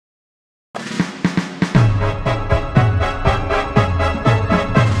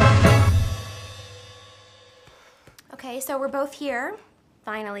Okay, so we're both here,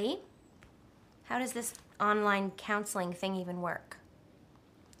 finally. How does this online counseling thing even work?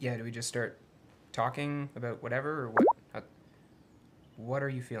 Yeah, do we just start talking about whatever, or what? What are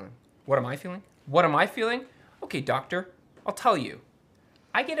you feeling? What am I feeling? What am I feeling? Okay, doctor, I'll tell you.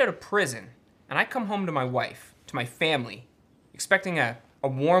 I get out of prison, and I come home to my wife, to my family, expecting a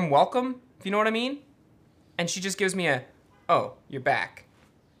warm welcome, if you know what I mean? And she just gives me a, oh, you're back.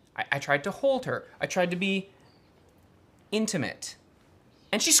 I tried to hold her. I tried to be intimate.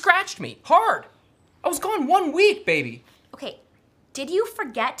 And she scratched me, hard. I was gone 1 week, baby. Okay, did you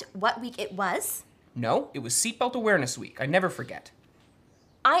forget what week it was? No, it was Seatbelt Awareness Week. I never forget.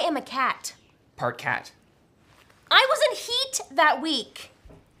 I am a cat. Part cat. I was in heat that week.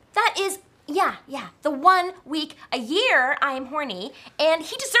 That is, yeah, the 1 week a year I am horny, and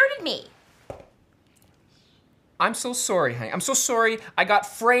he deserted me. I'm so sorry, honey. I'm so sorry I got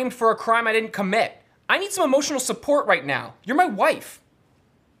framed for a crime I didn't commit. I need some emotional support right now. You're my wife.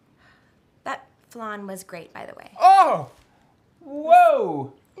 That flan was great, by the way. Oh!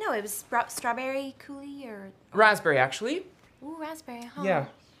 Whoa! No, it was strawberry coulis or... Raspberry, actually. Ooh, raspberry, huh?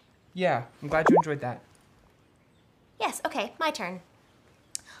 Yeah. I'm glad you enjoyed that. Yes, okay, my turn.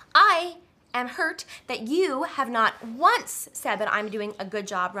 I am hurt that you have not once said that I'm doing a good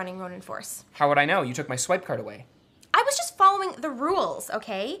job running Ronin Force. How would I know? You took my swipe card away. I was just following the rules,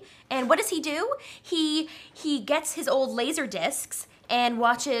 okay? And what does he do? He gets his old laser discs and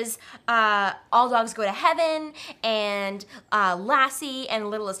watches All Dogs Go to Heaven and Lassie and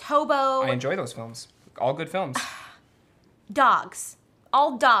Littlest Hobo. I enjoy those films. All good films. Dogs.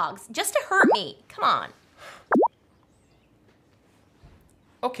 All dogs. Just to hurt me. Come on.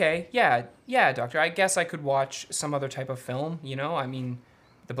 Okay, yeah, doctor. I guess I could watch some other type of film, you know? I mean,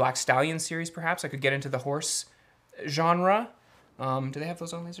 the Black Stallion series, perhaps. I could get into the horse genre. Do they have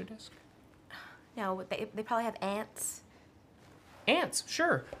those on Laserdisc? No, they probably have ants. Ants,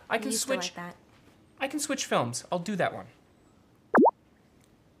 sure. I can used to switch. like that. I can switch films. I'll do that one.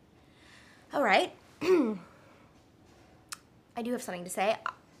 All right. I do have something to say.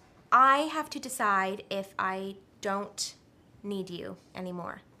 I have to decide if I don't need you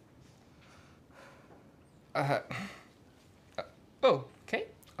anymore. Oh, okay.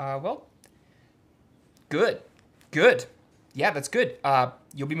 Well, good. Yeah, that's good.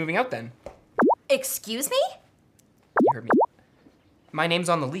 You'll be moving out then. Excuse me? You heard me. My name's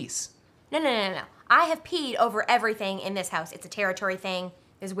on the lease. No. I have peed over everything in this house. It's a territory thing.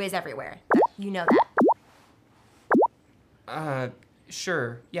 There's whiz everywhere. You know that.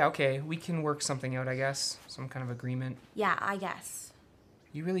 Sure. Yeah, okay. We can work something out, I guess. Some kind of agreement. Yeah, I guess.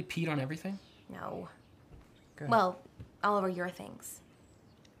 You really peed on everything? No. Good. Well, all over your things.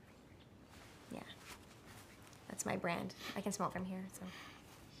 Yeah. That's my brand. I can smell it from here, so.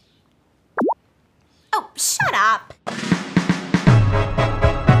 Oh, shut